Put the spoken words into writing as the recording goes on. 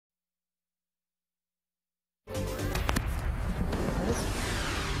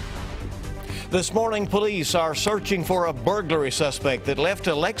This morning, police are searching for a burglary suspect that left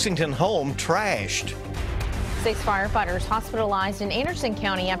a Lexington home trashed. 6 firefighters hospitalized in Anderson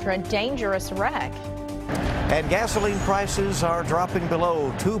County after a dangerous wreck. And gasoline prices are dropping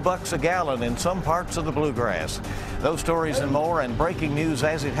below $2 a gallon in some parts of the Bluegrass. Those stories and more, and breaking news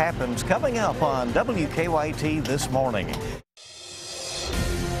as it happens, coming up on WKYT this morning.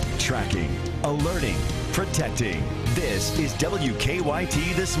 Tracking, alerting, protecting. This is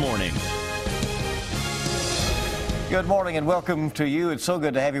WKYT This Morning. Good morning and welcome to you. It's so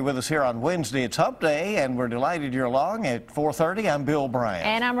good to have you with us here on Wednesday. It's Hump Day, and we're delighted you're along. At 4:30, I'm Bill Bryant.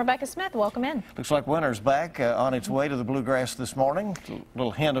 And I'm Rebecca Smith. Welcome in. Looks like winter's back on its way to the Bluegrass this morning. A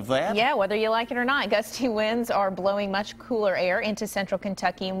little hint of that. Yeah, whether you like it or not, gusty winds are blowing much cooler air into central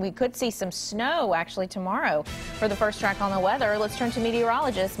Kentucky, and we could see some snow actually tomorrow. For the first track on the weather, let's turn to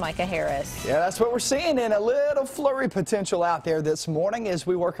meteorologist Micah Harris. Yeah, that's what we're seeing, and a little flurry potential out there this morning as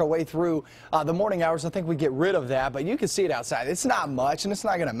we work our way through the morning hours. I think we get rid of that, but you can see it outside. It's not much, and it's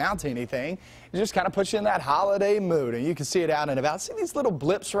not going to amount to anything. It just kind of puts you in that holiday mood, and you can see it out and about. See these little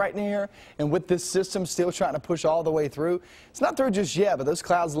blips right in here, and with this system still trying to push all the way through. It's not through just yet, but those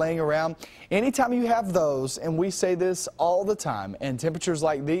clouds laying around. Anytime you have those, and we say this all the time, and temperatures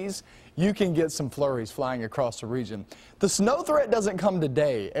like these, you can get some flurries flying across the region. The snow threat doesn't come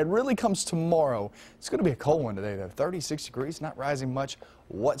today. It really comes tomorrow. It's going to be a cold one today, though. 36 degrees, not rising much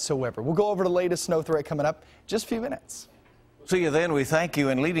whatsoever. We'll go over the latest snow threat coming up in just a few minutes. See you then. We thank you.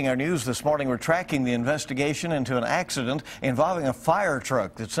 And leading our news this morning, we're tracking the investigation into an accident involving a fire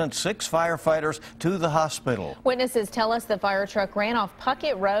truck that sent 6 firefighters to the hospital. Witnesses tell us the fire truck ran off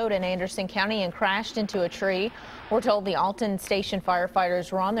Puckett Road in Anderson County and crashed into a tree. We're told the Alton Station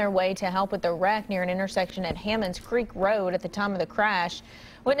firefighters were on their way to help with the wreck near an intersection at Hammonds Creek Road at the time of the crash.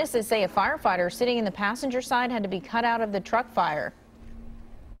 Witnesses say a firefighter sitting in the passenger side had to be cut out of the truck fire.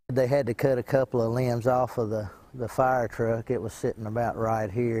 They had to cut a couple of limbs off of the fire truck. It was sitting about right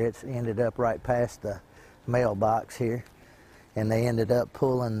here. It's ended up right past the mailbox here, and they ended up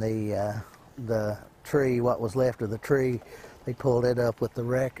pulling the tree, what was left of the tree. They pulled it up with the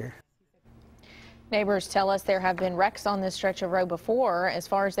wrecker. Neighbors tell us there have been wrecks on this stretch of road before. As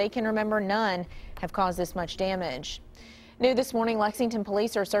far as they can remember, none have caused this much damage. New this morning, Lexington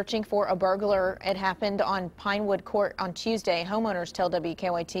police are searching for a burglar. It happened on Pinewood Court on Tuesday. Homeowners tell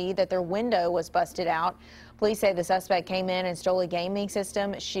WKYT that their window was busted out. Police say the suspect came in and stole a gaming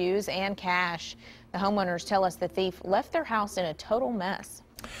system, shoes, and cash. The homeowners tell us the thief left their house in a total mess.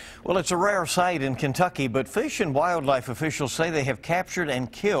 Well, it's a rare sight in Kentucky, but Fish and Wildlife officials say they have captured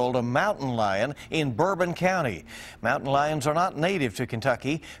and killed a mountain lion in Bourbon County. Mountain lions are not native to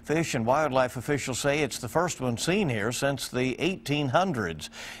Kentucky. Fish and Wildlife officials say it's the first one seen here since the 1800s.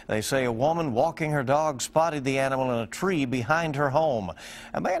 They say a woman walking her dog spotted the animal in a tree behind her home.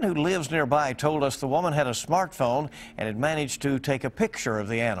 A man who lives nearby told us the woman had a smartphone and had managed to take a picture of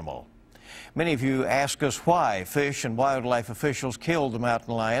the animal. Many of you ask us why Fish and Wildlife officials killed the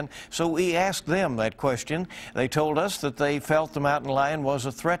mountain lion, so we asked them that question. They told us that they felt the mountain lion was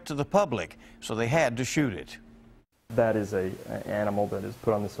a threat to the public, so they had to shoot it. That is an animal that is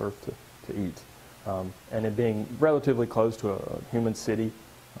put on this earth to eat. And it being relatively close to a human city,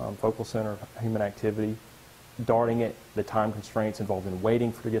 focal center of human activity, darting it, the time constraints involved in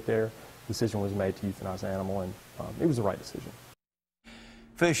waiting for it to get there, the decision was made to euthanize the animal, and it was the right decision.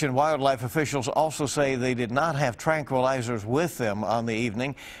 Fish and Wildlife officials also say they did not have tranquilizers with them on the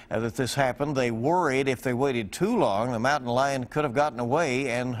evening that this happened. They worried if they waited too long, the mountain lion could have gotten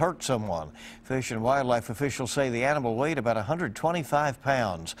away and hurt someone. Fish and Wildlife officials say the animal weighed about 125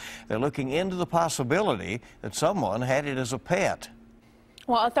 pounds. They're looking into the possibility that someone had it as a pet.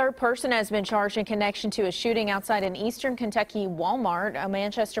 Well, a third person has been charged in connection to a shooting outside an eastern Kentucky Walmart.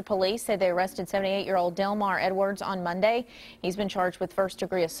 Manchester police say they arrested 78-year-old Delmar Edwards on Monday. He's been charged with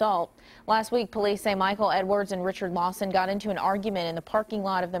first-degree assault. Last week, police say Michael Edwards and Richard Lawson got into an argument in the parking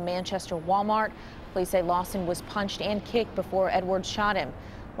lot of the Manchester Walmart. Police say Lawson was punched and kicked before Edwards shot him.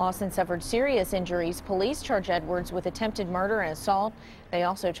 Lawson suffered serious injuries. Police charge Edwards with attempted murder and assault. They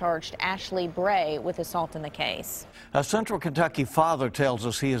also charged Ashley Bray with assault in the case. A Central Kentucky father tells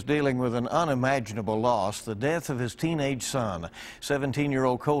us he is dealing with an unimaginable loss, the death of his teenage son.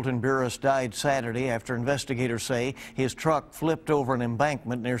 17-year-old Colton Burris died Saturday after investigators say his truck flipped over an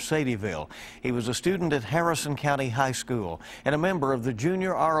embankment near Sadieville. He was a student at Harrison County High School and a member of the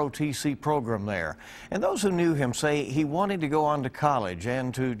junior ROTC program there. And those who knew him say he wanted to go on to college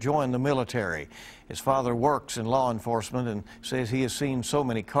and to join the military. His father works in law enforcement and says he has seen so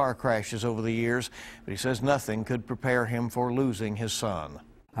many car crashes over the years, but he says nothing could prepare him for losing his son.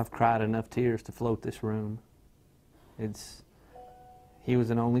 I've cried enough tears to float this room. He was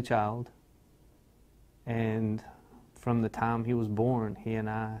an only child. and from the time he was born, he and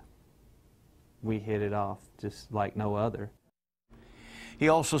we hit it off just like no other. He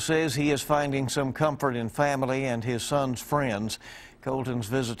also says he is finding some comfort in family and his son's friends. Colton's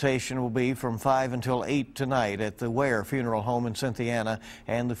visitation will be from 5 until 8 tonight at the Ware Funeral Home in Cynthiana,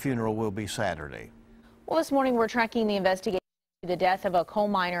 and the funeral will be Saturday. Well, this morning we're tracking the investigation into the death of a coal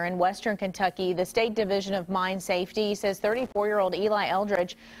miner in western Kentucky. The State Division of Mine Safety says 34-year-old Eli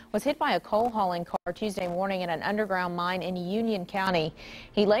Eldridge was hit by a coal hauling car Tuesday morning in an underground mine in Union County.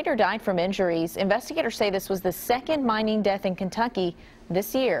 He later died from injuries. Investigators say this was the second mining death in Kentucky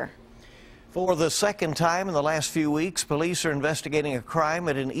this year. For the second time in the last few weeks, police are investigating a crime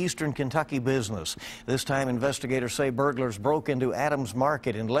at an eastern Kentucky business. This time, investigators say burglars broke into Adams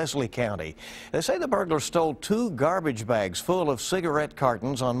Market in Leslie County. They say the burglars stole 2 garbage bags full of cigarette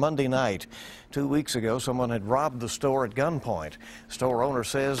cartons on Monday night. 2 weeks ago, someone had robbed the store at gunpoint. Store owner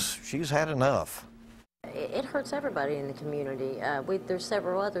says she's had enough. It hurts everybody in the community. There's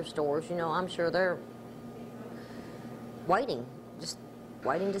several other stores, you know, I'm sure they're waiting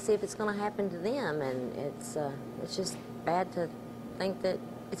to see if it's going to happen to them, and it's just bad to think that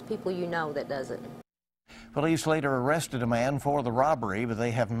it's people you know that does it. Police later arrested a man for the robbery, but they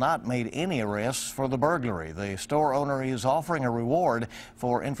have not made any arrests for the burglary. The store owner is offering a reward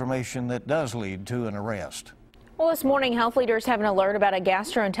for information that does lead to an arrest. Well, this morning, health leaders have an alert about a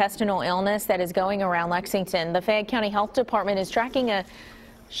gastrointestinal illness that is going around Lexington. The Fayette County Health Department is tracking a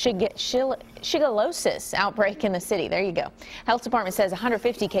shigellosis outbreak in the city. There you go. Health Department says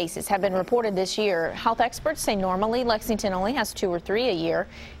 150 cases have been reported this year. Health experts say normally Lexington only has 2 or 3 a year.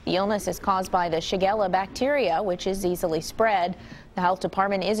 The illness is caused by the Shigella bacteria, which is easily spread. The health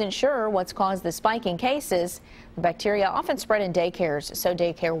department isn't sure what's caused the spike in cases. The bacteria often spread in daycares, so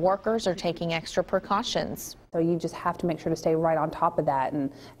daycare workers are taking extra precautions. So you just have to make sure to stay right on top of that, and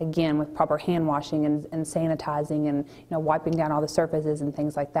again with proper hand washing and sanitizing and wiping down all the surfaces and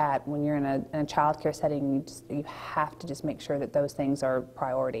things like that. When you're in a child care setting, you have to just make sure that those things are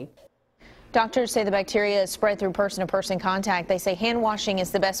priority. Doctors say the bacteria is spread through person-to-person contact. They say hand washing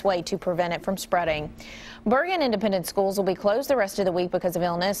is the best way to prevent it from spreading. Bergen Independent Schools will be closed the rest of the week because of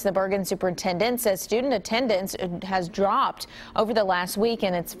illness. The Bergen superintendent says student attendance has dropped over the last week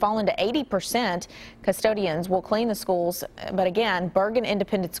and it's fallen to 80%. Custodians will clean the schools, but again, Bergen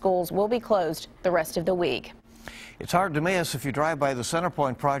Independent Schools will be closed the rest of the week. It's hard to miss if you drive by the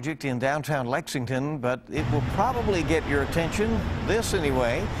Centerpoint project in downtown Lexington, but it will probably get your attention. This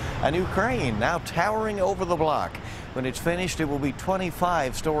anyway, a new crane now towering over the block. When it's finished, it will be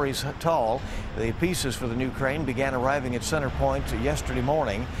 25 stories tall. The pieces for the new crane began arriving at Centerpoint yesterday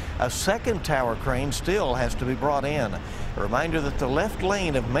morning. A second tower crane still has to be brought in. A reminder that the left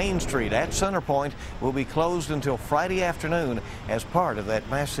lane of Main Street at Centerpoint will be closed until Friday afternoon as part of that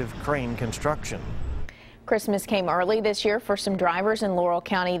massive crane construction. Christmas came early this year for some drivers in Laurel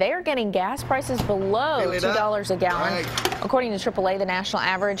County. They are getting gas prices below $2 a gallon. According to AAA, the national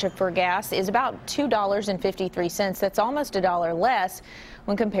average for gas is about $2.53. That's almost $1 less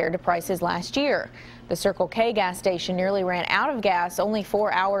when compared to prices last year. The Circle K gas station nearly ran out of gas only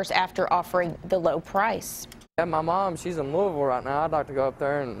 4 hours after offering the low price. Yeah, my mom, she's in Louisville right now. I'd like to go up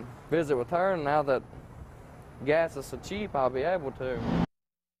there and visit with her, and now that gas is so cheap, I'll be able to.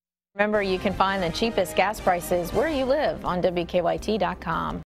 Remember, you can find the cheapest gas prices where you live on WKYT.com.